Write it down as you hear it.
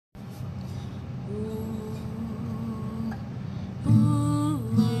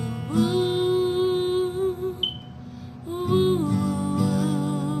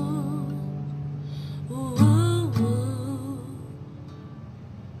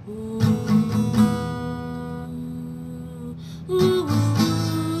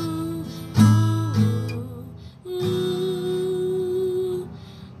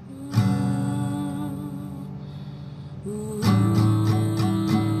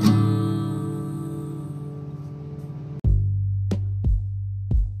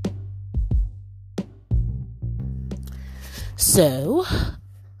So,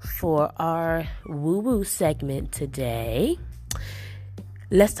 for our woo-woo segment today,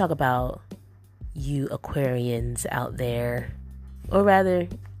 let's talk about you Aquarians out there, or rather,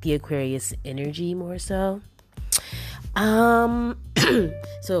 the Aquarius energy more so.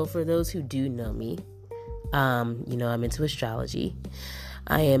 So for those who do know me, I'm into astrology.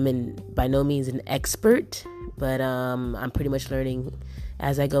 I am by no means an expert, but I'm pretty much learning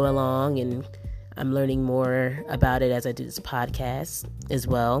as I go along, and I'm learning more about it as I do this podcast as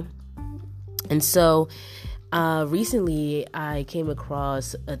well. And so recently I came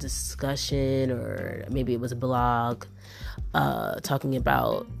across a discussion, or maybe it was a blog, talking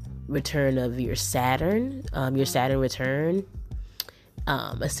about return of your Saturn return.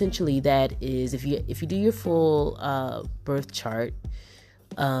 Essentially, that is if you do your full birth chart,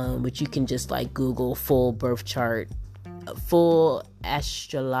 which you can just like Google full birth chart, full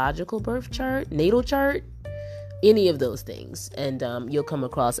astrological birth chart, natal chart, any of those things, and you'll come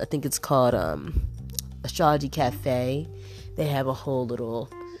across, I think it's called Astrology Cafe. They have a whole little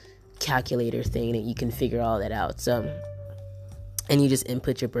calculator thing that you can figure all that out. So, and you just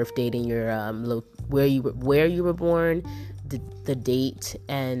input your birth date and your where you were born, the date,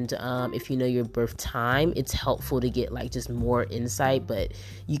 and if you know your birth time, it's helpful to get like just more insight. But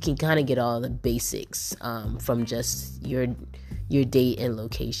you can kind of get all the basics from just your date and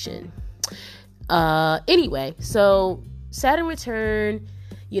location. Anyway, so Saturn return,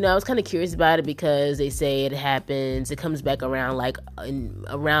 I was kind of curious about it because they say it comes back around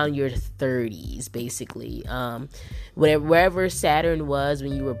around your 30s, basically. Wherever Saturn was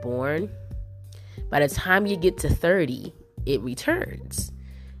when you were born, by the time you get to 30, it returns.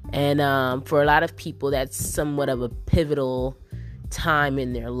 And for a lot of people, that's somewhat of a pivotal time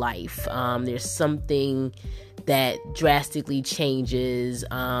in their life. There's something that drastically changes,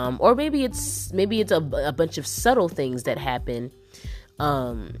 or maybe it's a bunch of subtle things that happen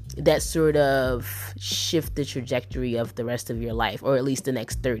that sort of shift the trajectory of the rest of your life, or at least the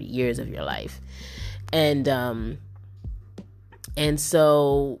next 30 years of your life. And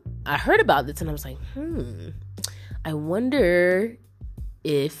so I heard about this and I was like, I wonder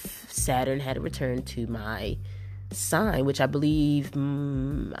if Saturn had returned to my sign, which I believe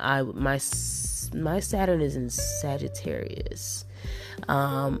my Saturn is in Sagittarius.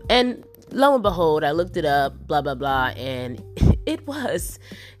 And lo and behold, I looked it up, blah, blah, blah, and it was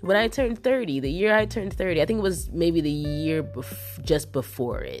when I turned 30, the year I turned 30, I think it was maybe the year just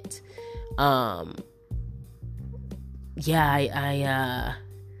before it.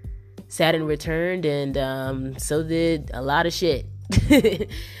 Saturn returned, and so did a lot of shit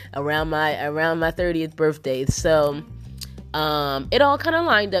around my 30th birthday. So it all kind of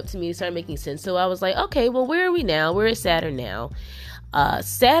lined up to me, started making sense. So I was like, okay, well, where are we now? We're at Saturn now.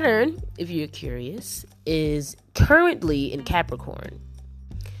 Saturn, if you're curious, is currently in Capricorn,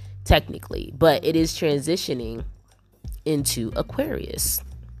 technically, but it is transitioning into Aquarius.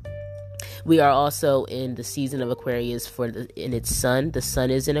 We are also in the season of Aquarius in its sun. The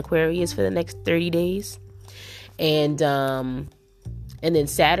sun is in Aquarius for the next 30 days. And then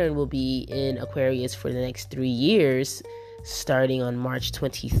Saturn will be in Aquarius for the next 3 years, starting on March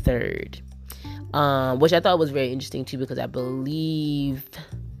 23rd. Which I thought was very interesting too, because I believe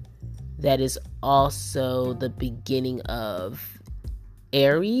that is also the beginning of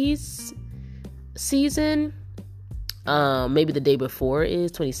Aries season. Maybe the day before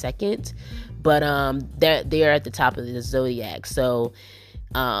is 22nd, but they're at the top of the zodiac. So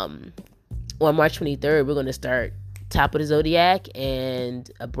on March 23rd, we're going to start top of the zodiac and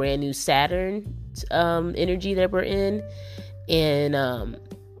a brand new Saturn energy that we're in, and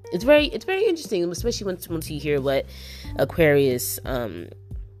it's very interesting, especially once you hear what Aquarius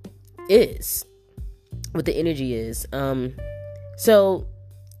is, what the energy is. So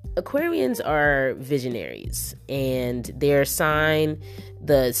Aquarians are visionaries, and their sign,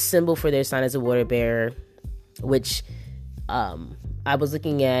 the symbol for their sign is a water bearer, which I was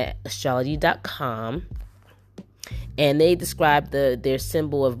looking at astrology.com, and they describe their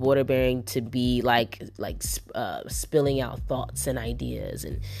symbol of water bearing to be like spilling out thoughts and ideas,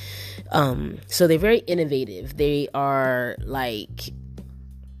 and so they're very innovative. They are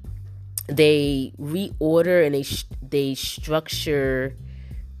they reorder and they structure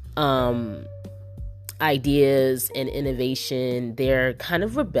ideas and innovation. They're kind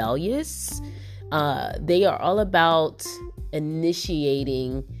of rebellious. They are all about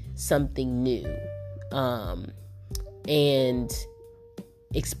initiating something new, and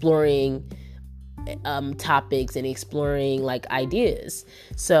exploring topics and exploring like ideas.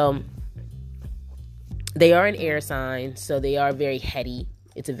 So they are an air sign, so they are very heady.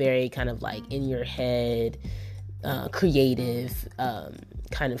 It's a very kind of like in your head, creative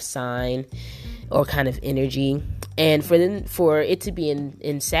kind of sign or kind of energy. And for it to be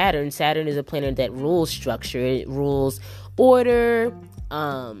in Saturn is a planet that rules structure. It rules order.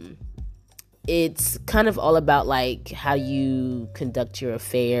 It's kind of all about like how you conduct your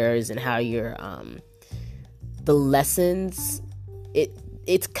affairs and how your the lessons.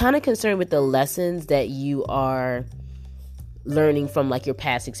 It's kind of concerned with the lessons that you are learning from like your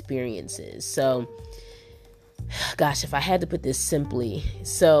past experiences. So, gosh, if I had to put this simply,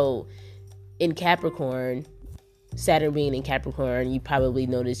 so in Capricorn, Saturn being in Capricorn, you probably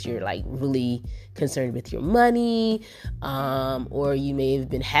notice you're like really concerned with your money, or you may have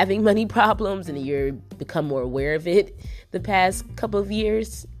been having money problems and you're become more aware of it the past couple of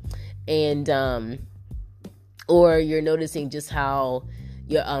years, and or you're noticing just how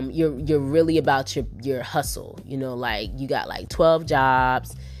you're really about your hustle. You know, like you got like 12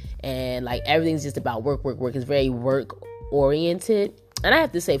 jobs and like everything's just about work. It's very work oriented. And I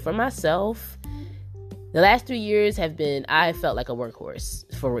have to say, for myself, the last 3 years I felt like a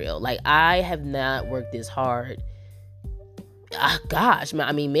workhorse, for real. Like, I have not worked this hard. Gosh,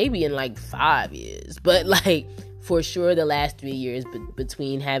 I mean, maybe in like 5 years, but like for sure the last 3 years,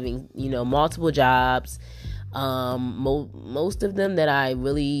 between having, multiple jobs, most of them that I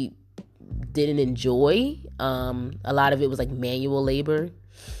really didn't enjoy. A lot of it was like manual labor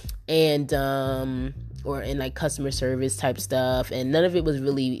and, or in like customer service type stuff, and none of it was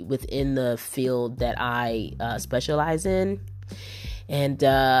really within the field that I specialize in. And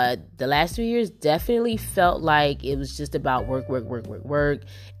the last 3 years definitely felt like it was just about work,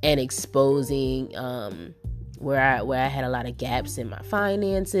 and exposing where I had a lot of gaps in my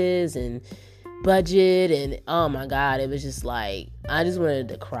finances and budget, and oh my God, it was just like I just wanted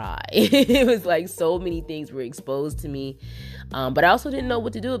to cry. It was like so many things were exposed to me. But I also didn't know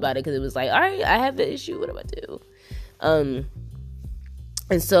what to do about it, because it was like, all right, I have the issue. What do I do?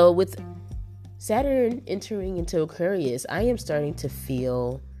 And so with Saturn entering into Aquarius, I am starting to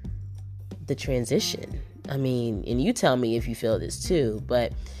feel the transition. I mean, and you tell me if you feel this too,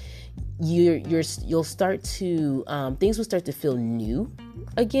 but you'll start to, things will start to feel new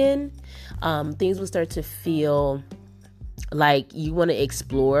again. Things will start to feel like you want to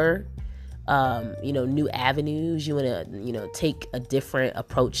explore new avenues. You want to, take a different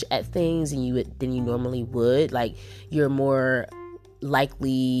approach at things than you normally would. Like, you're more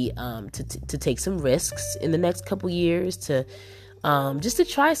likely to take some risks in the next couple years, to just to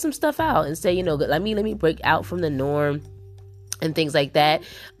try some stuff out and say, let me break out from the norm and things like that.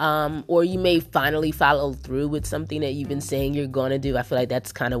 Or you may finally follow through with something that you've been saying you're going to do. I feel like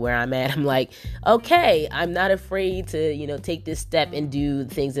that's kind of where I'm at. I'm like, okay, I'm not afraid to, take this step and do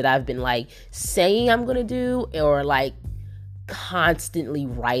things that I've been like saying I'm going to do, or like constantly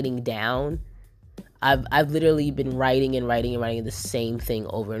writing down. I've literally been writing the same thing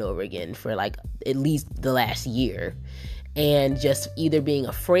over and over again for like at least the last year. And just either being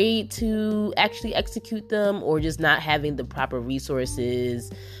afraid to actually execute them, or just not having the proper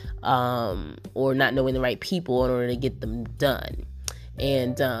resources, or not knowing the right people in order to get them done.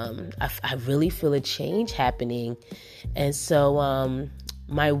 And I really feel a change happening. And so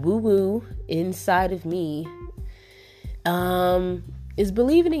my woo-woo inside of me is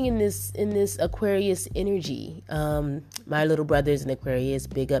believing in this Aquarius energy. My little brother's an Aquarius.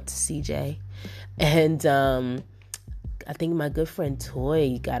 Big up to CJ. And I think my good friend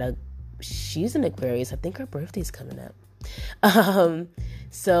Toy she's an Aquarius. I think her birthday's coming up. Yeah,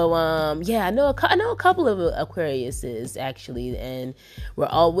 I know a couple of Aquariuses actually, and we're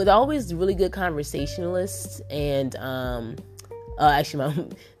always really good conversationalists. And actually, my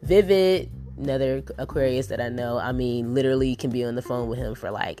Vivid, another Aquarius that I know, I mean, literally can be on the phone with him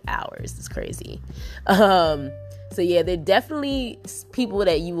for like hours. It's crazy. So yeah, they're definitely people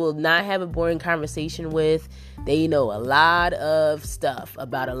that you will not have a boring conversation with. They know a lot of stuff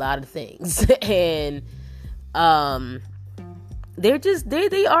about a lot of things. And they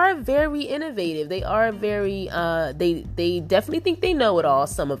are very innovative. They are very they definitely think they know it all,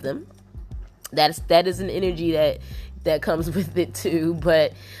 some of them. That is an energy that comes with it too.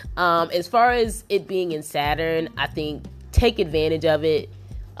 But as far as it being in Saturn, I think take advantage of it.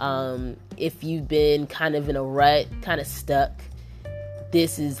 If you've been kind of in a rut, kind of stuck,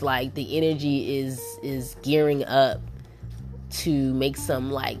 this is like the energy is gearing up to make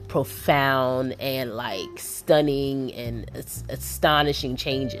some like profound and like stunning and astonishing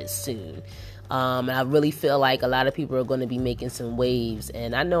changes soon. And I really feel like a lot of people are going to be making some waves,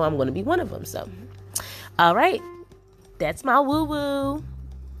 and I know I'm going to be one of them. So, all right, that's my woo woo.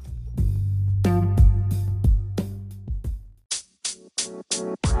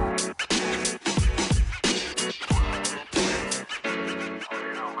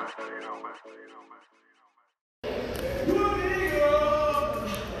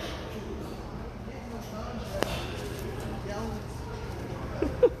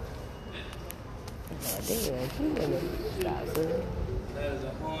 That is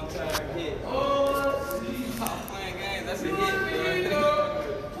a on-time hit. Oh, you stop playing games. That's a hit, man.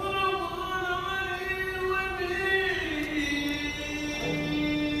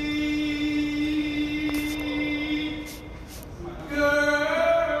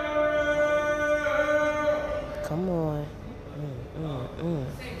 Come on.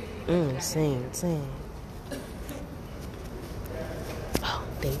 Sing. Oh,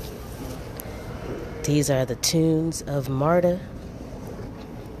 thank you. These are the tunes of Marta.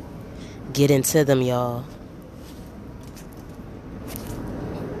 Get into them, y'all.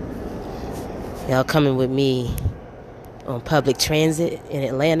 Y'all coming with me on public transit in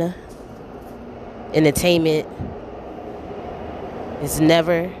Atlanta. Entertainment is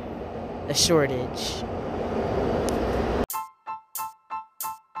never a shortage.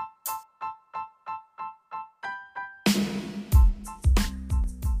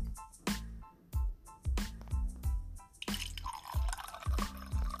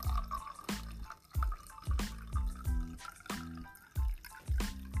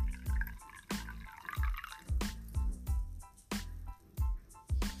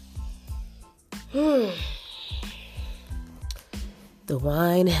 The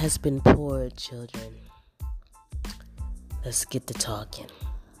wine has been poured, children. Let's get to talking.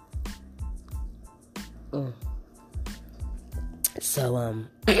 So,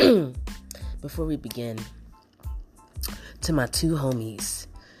 before we begin, to my two homies,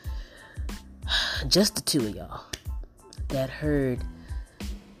 just the two of y'all that heard the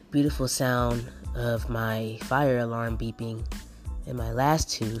beautiful sound of my fire alarm beeping in my last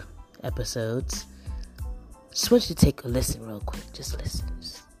two episodes, just want you to take a listen real quick. Just listen.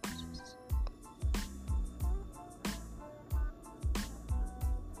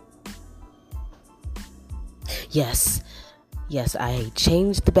 Yes, I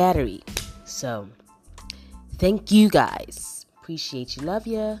changed the battery. So, thank you guys. Appreciate you. Love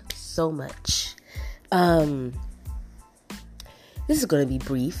ya so much. This is going to be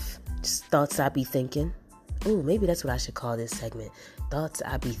brief. Just thoughts I be thinking. Ooh, maybe that's what I should call this segment. Thoughts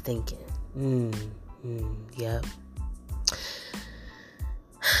I be thinking. Yep.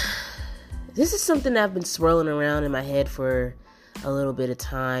 This is something I've been swirling around in my head for a little bit of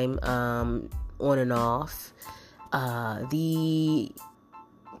time, on and off. The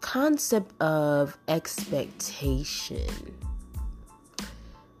concept of expectation.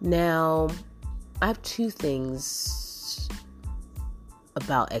 Now, I have two things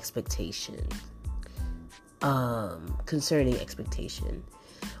about expectation, concerning expectation.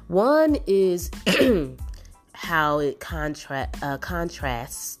 One is how it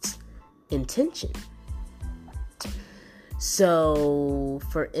contrasts intention. So,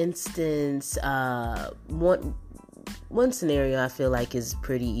 for instance, one scenario I feel like is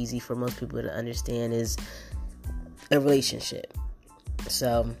pretty easy for most people to understand is a relationship.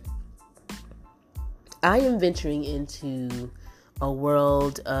 So, I am venturing into a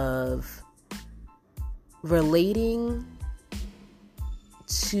world of relating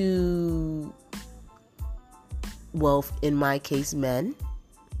to, well, in my case, men.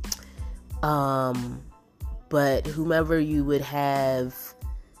 But whomever you would have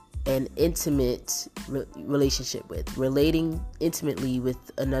an intimate relationship with, relating intimately with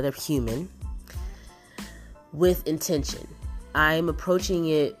another human with intention. I'm approaching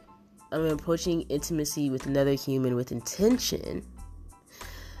intimacy with another human with intention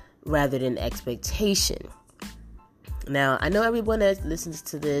rather than expectation. Now, I know everyone that listens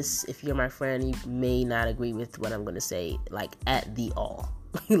to this, if you're my friend, you may not agree with what I'm going to say, like, at the all.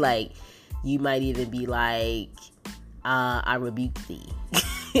 Like, you might even be like, I rebuke thee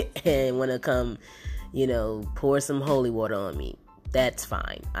and want to come, pour some holy water on me. That's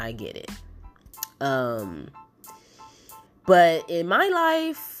fine. I get it. But in my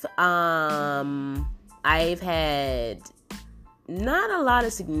life, I've had not a lot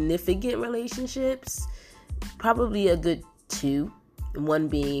of significant relationships, probably a good two, one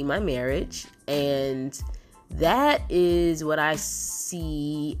being my marriage, and That is what I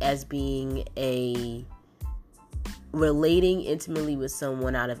see as being a relating intimately with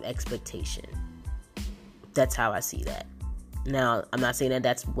someone out of expectation. That's how I see that. Now, I'm not saying that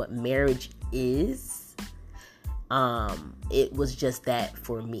that's what marriage is. It was just that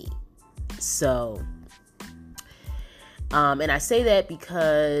for me. So, and I say that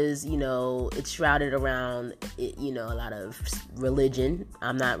because, it's shrouded around, a lot of religion.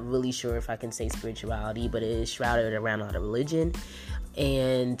 I'm not really sure if I can say spirituality, but it is shrouded around a lot of religion.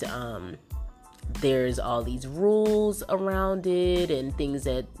 And there's all these rules around it and things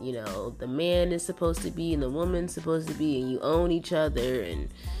that, the man is supposed to be and the woman's supposed to be, and you own each other and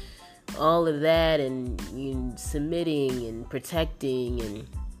all of that, and you submitting and protecting and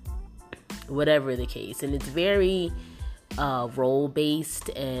whatever the case. And it's very role-based,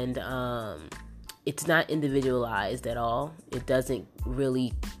 and it's not individualized at all. It doesn't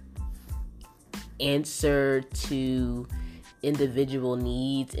really answer to individual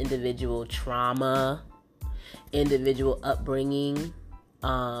needs, individual trauma, individual upbringing,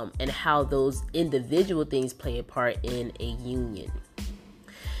 and how those individual things play a part in a union.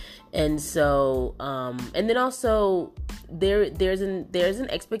 And so, and then also there's an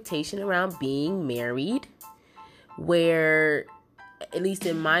expectation around being married, where, at least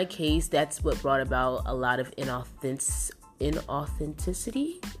in my case, that's what brought about a lot of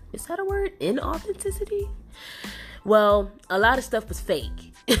inauthenticity. Is that a word? Inauthenticity? Well, a lot of stuff was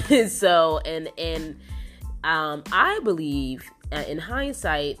fake. So, and I believe, in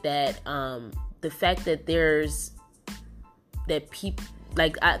hindsight, that the fact that people,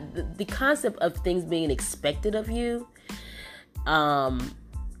 like, the concept of things being expected of you,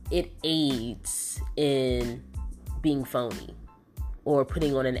 it aids in being phony or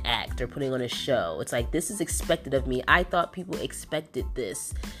putting on an act or putting on a show. It's like, this is expected of me. I thought people expected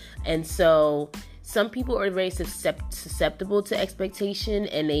this. And so some people are very susceptible to expectation,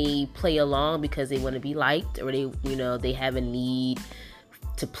 and they play along because they want to be liked, or they have a need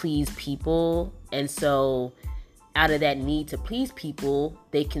to please people. And so out of that need to please people,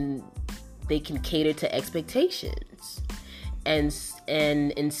 they can cater to expectations. And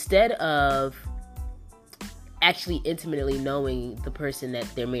instead of actually intimately knowing the person that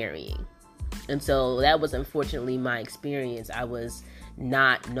they're marrying. And so that was unfortunately my experience. I was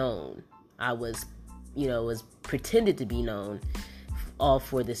not known. I was pretended to be known, all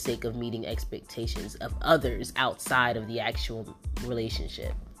for the sake of meeting expectations of others outside of the actual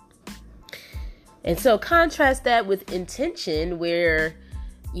relationship. And so contrast that with intention, where,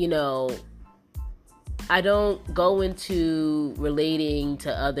 I don't go into relating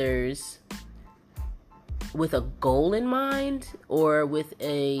to others with a goal in mind, or with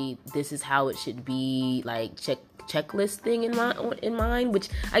this is how it should be, like, checklist thing in mind, which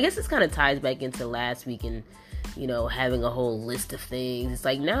I guess this kind of ties back into last week, and having a whole list of things. It's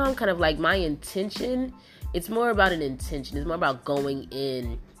like, now I'm kind of like, my intention, it's more about an intention. It's more about going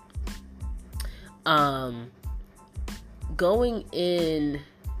in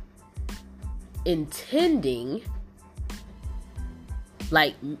intending,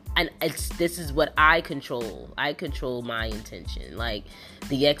 like, and this is what I control. I control my intention. Like,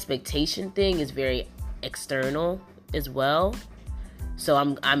 the expectation thing is very external as well. So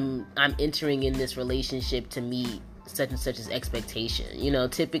I'm entering in this relationship to meet such and such as expectation.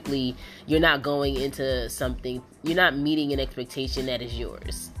 Typically you're not going into something, you're not meeting an expectation that is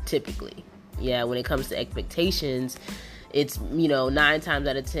yours, typically. Yeah, when it comes to expectations, it's, 9 times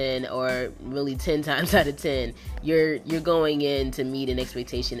out of 10, or really 10 times out of 10, you're going in to meet an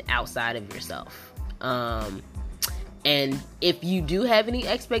expectation outside of yourself. And if you do have any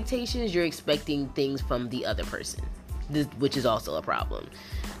expectations, you're expecting things from the other person, which is also a problem.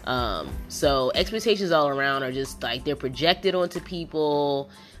 So expectations all around are just like, they're projected onto people,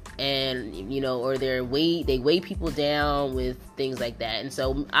 and or they weigh people down with things like that. And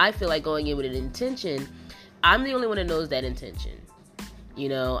so I feel like going in with an intention, I'm the only one that knows that intention.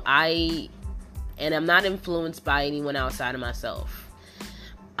 I'm not influenced by anyone outside of myself.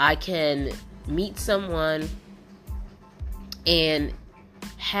 I can meet someone and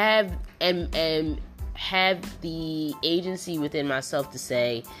have the agency within myself to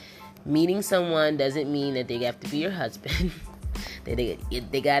say, meeting someone doesn't mean that they have to be your husband. they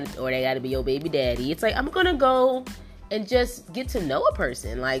got to be your baby daddy. It's like, I'm gonna go and just get to know a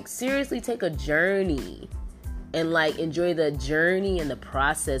person. Like, seriously, take a journey and, like, enjoy the journey and the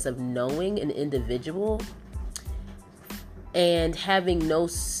process of knowing an individual, and having no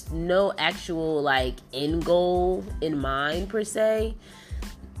actual, like, end goal in mind per se.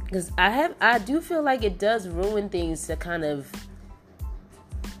 Because I do feel like it does ruin things to kind of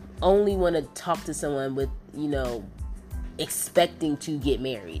only want to talk to someone with, expecting to get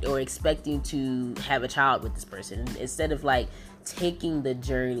married or expecting to have a child with this person, instead of like taking the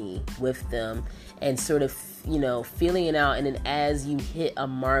journey with them and sort of, feeling it out. And then as you hit a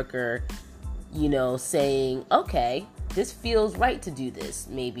marker, saying, okay, this feels right to do this,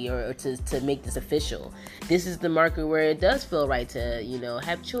 maybe, or to make this official. This is the marker where it does feel right to,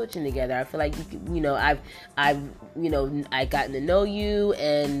 have children together. I feel like, I gotten to know you,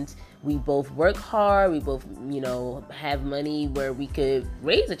 and we both work hard. We both, have money where we could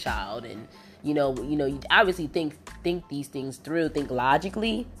raise a child, and, you obviously think these things through, think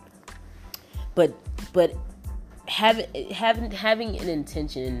logically, but having an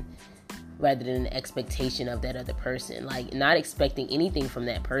intention rather than an expectation of that other person, like not expecting anything from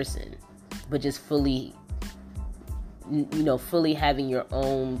that person, but just fully having your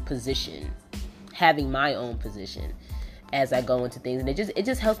own position, having my own position as I go into things. And it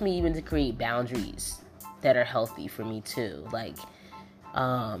just helps me even to create boundaries that are healthy for me too. Like,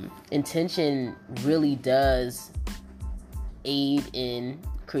 intention really does aid in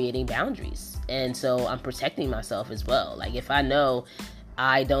creating boundaries. And so I'm protecting myself as well. Like, if I know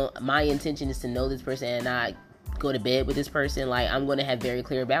my intention is to know this person and I go to bed with this person, like, I'm going to have very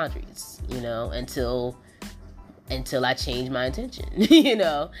clear boundaries, until I change my intention,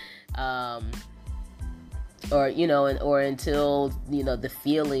 or until, the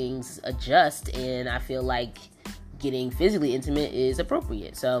feelings adjust and I feel like getting physically intimate is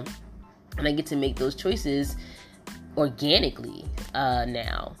appropriate. So, and I get to make those choices organically,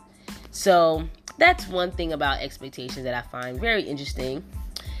 now. So that's one thing about expectations that I find very interesting,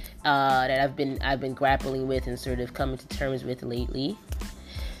 that I've been grappling with and sort of coming to terms with lately.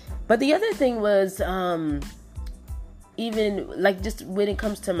 But the other thing was, even like just when it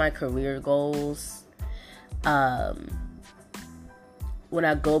comes to my career goals, when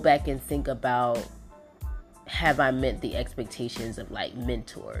I go back and think about, have I met the expectations of like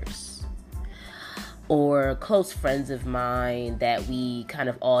mentors or close friends of mine that we kind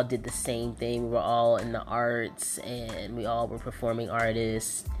of all did the same thing. We were all in the arts and we all were performing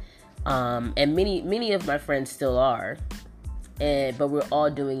artists. And many of my friends still are. But we're all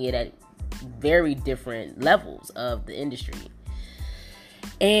doing it at very different levels of the industry.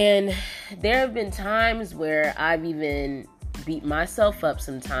 And there have been times where I've even beat myself up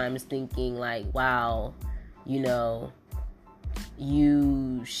sometimes thinking like, wow,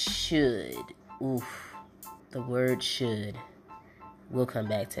 you should. Oof, the word should. We'll come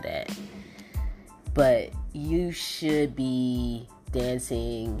back to that. But you should be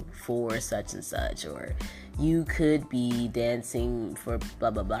dancing for such and such, or you could be dancing for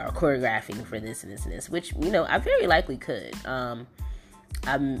blah, blah, blah, or choreographing for this and this and this, which, I very likely could.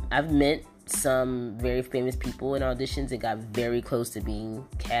 I've met some very famous people in auditions that got very close to being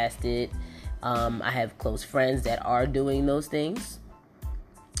casted. I have close friends that are doing those things,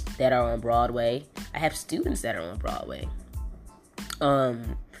 that are on Broadway. I have students that are on Broadway.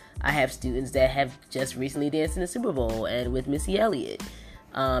 I have students that have just recently danced in the Super Bowl and with Missy Elliott,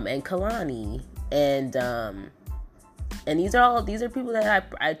 and Kalani, and these are people that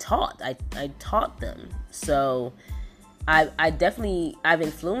I taught. I taught them. So I've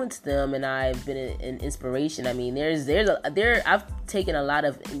influenced them, and I've been an inspiration. I mean, I've taken a lot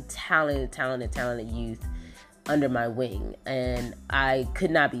of talented youth under my wing, and I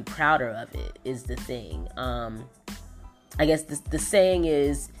could not be prouder of it, is the thing. I guess the saying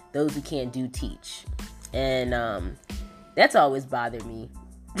is, those who can't do, teach. And that's always bothered me.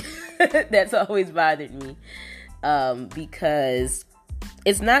 That's always bothered me. Because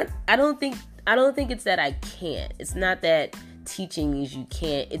it's not, I don't think it's that I can't. It's not that teaching means you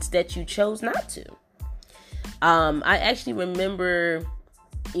can't. It's that you chose not to. I actually remember,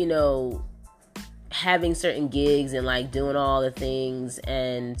 having certain gigs and like doing all the things,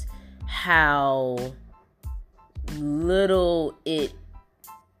 and how little it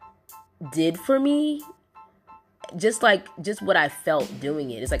did for me. Just what I felt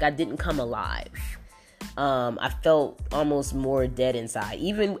doing it. It's like I didn't come alive. I felt almost more dead inside,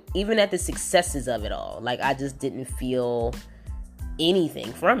 even at the successes of it all. Like, I just didn't feel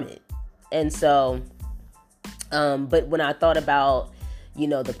anything from it. And so, but when I thought about,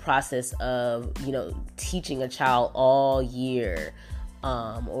 the process of, teaching a child all year,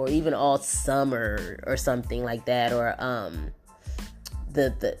 or even all summer or something like that, or,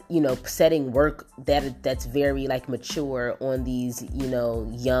 the setting work that's very like mature on these,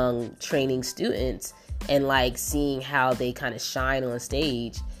 young training students, and like seeing how they kind of shine on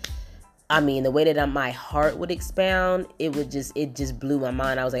stage. I mean, the way that my heart would expound, it just blew my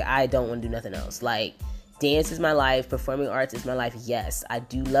mind. I was like, I don't want to do nothing else. Like, dance is my life, performing arts is my life. Yes, I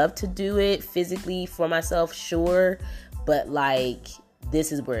do love to do it physically for myself, sure, but like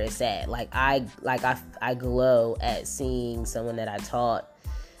this is where it's at. Like I glow at seeing someone that I taught,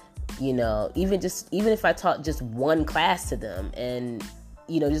 you know, even if I taught just one class to them, and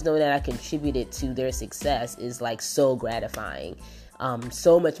you know, just knowing that I contributed to their success is like so gratifying.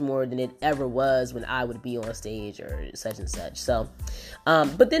 So much more than it ever was when I would be on stage or such and such. So,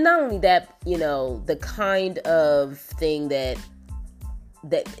 but then not only that, you know, the kind of thing that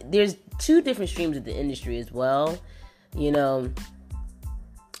there's two different streams of the industry as well, you know,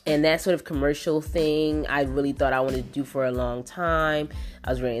 and that sort of commercial thing I really thought I wanted to do for a long time. I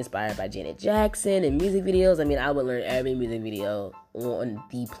was very inspired by Janet Jackson and music videos. I mean, I would learn every music video on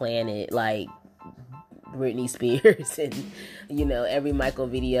the planet, like Britney Spears and, you know, every Michael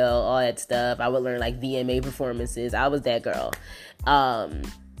video, all that stuff. I would learn like VMA performances. I was that girl.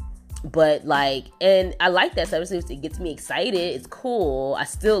 But like, and I like that stuff. It gets me excited. It's cool. I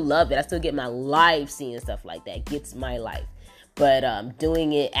still love it. I still get my life seeing stuff like that. Gets my life. But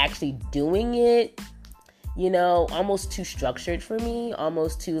actually doing it, you know, almost too structured for me.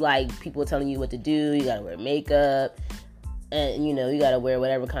 Almost too like people telling you what to do. You gotta wear makeup, and you know, you gotta wear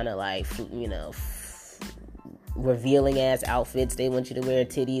whatever kind of like, you know, revealing ass outfits they want you to wear,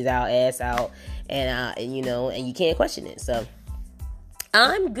 titties out, ass out, and you know, and you can't question it. So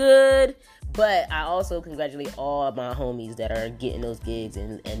I'm good, but I also congratulate all of my homies that are getting those gigs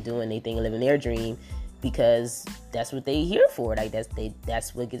and doing their thing and living their dream, because that's what they here for. Like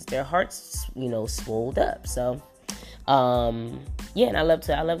that's what gets their hearts, you know, swolled up. So yeah, and I love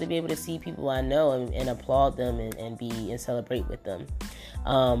to be able to see people I know and applaud them and celebrate with them.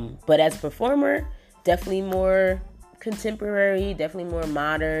 But as a performer, definitely more contemporary, definitely more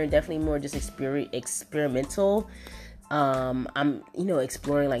modern, definitely more just experimental. I'm, you know,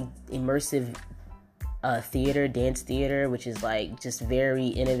 exploring like immersive theater, dance theater, which is like just very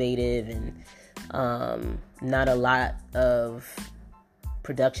innovative, and not a lot of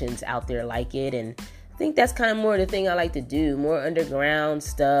productions out there like it. And I think that's kind of more the thing I like to do, more underground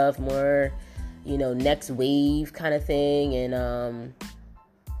stuff, more, you know, next wave kind of thing. And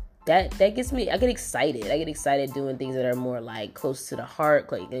that gets me, I get excited doing things that are more like close to the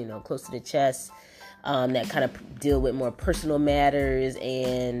heart, like, you know, close to the chest, that kind of deal with more personal matters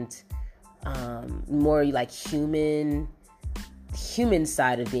and more like human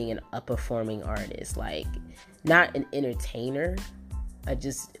side of being a performing artist, like not an entertainer,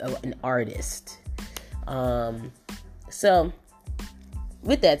 an artist. So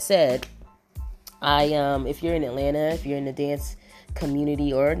with that said, if you're in Atlanta, if you're in the dance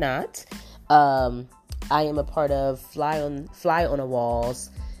community or not, I am a part of Fly on the Walls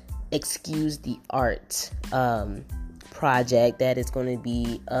Excuse the Art project that is going to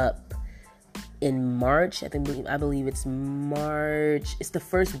be up in March. I believe it's March. It's the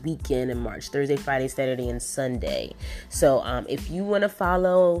first weekend in March, Thursday, Friday, Saturday, and Sunday. So if you want to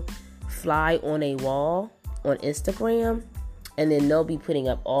follow Fly on a Wall on Instagram, and then they'll be putting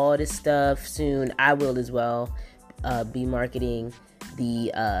up all this stuff soon. I will as well be marketing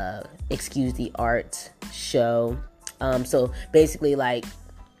the Excuse the Art show. So basically, like,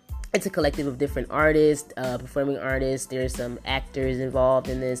 it's a collective of different artists, performing artists. There's some actors involved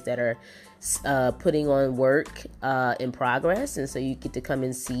in this that are putting on work in progress, and so you get to come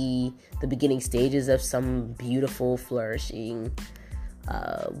and see the beginning stages of some beautiful, flourishing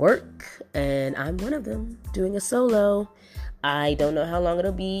work. And I'm one of them doing a solo. I don't know how long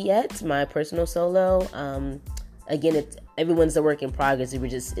it'll be yet. My personal solo. Again, everyone's a work in progress.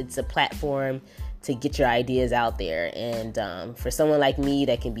 It's a platform to get your ideas out there. And for someone like me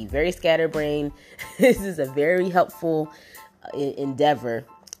that can be very scatterbrained, this is a very helpful endeavor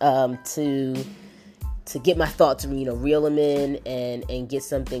to get my thoughts, you know, reel them in and get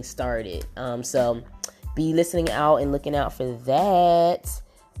something started. So be listening out and looking out for that.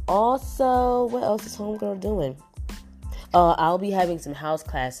 Also, what else is Homegirl doing? I'll be having some house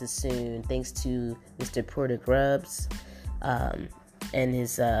classes soon, thanks to Mr. Porter Grubbs and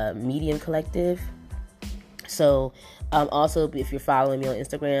his Medium Collective. So also, if you're following me on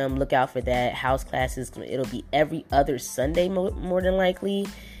Instagram, look out for that. House classes, it'll be every other Sunday more than likely.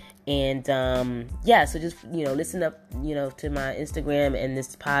 And yeah, so just, you know, listen up, you know, to my Instagram and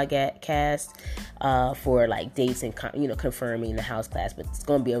this podcast for like dates and, you know, confirming the house class. But it's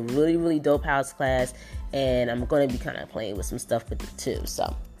going to be a really, really dope house class, and I'm going to be kind of playing with some stuff with it too.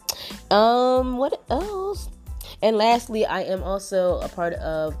 So what else? And lastly, I am also a part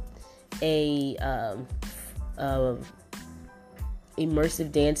of a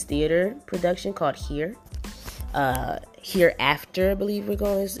immersive dance theater production called Here. Hereafter, I believe we're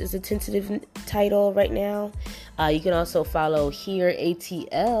going, is a tentative title right now. You can also follow Here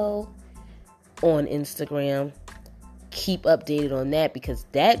ATL on Instagram. Keep updated on that because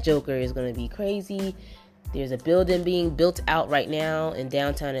that Joker is going to be crazy. There's a building being built out right now in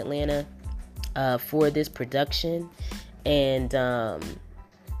downtown Atlanta for this production. And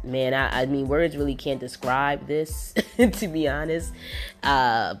man, I mean, words really can't describe this, to be honest.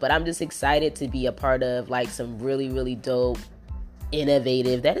 But I'm just excited to be a part of like some really, really dope,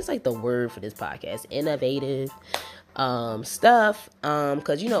 innovative. That is like the word for this podcast, innovative stuff.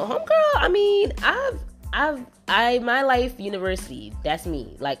 Cause homegirl, I mean, my life university, that's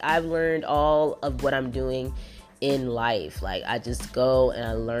me. Like I've learned all of what I'm doing in life. Like I just go and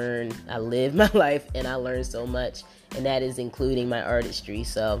I learn, I live my life and I learn so much. And that is including my artistry.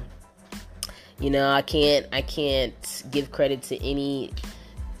 So, I can't give credit to any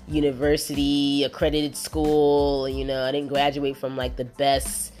university, accredited school. I didn't graduate from like the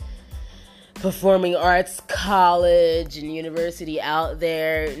best performing arts college and university out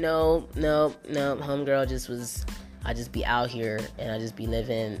there. No. Homegirl I just be out here and I just be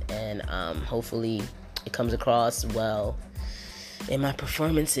living, and hopefully it comes across well in my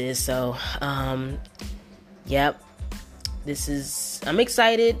performances. So, yep. I'm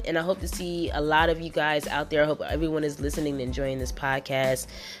excited, and I hope to see a lot of you guys out there. I hope everyone is listening and enjoying this podcast.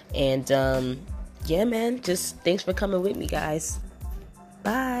 And, yeah, man, just thanks for coming with me, guys.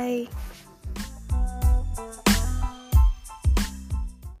 Bye.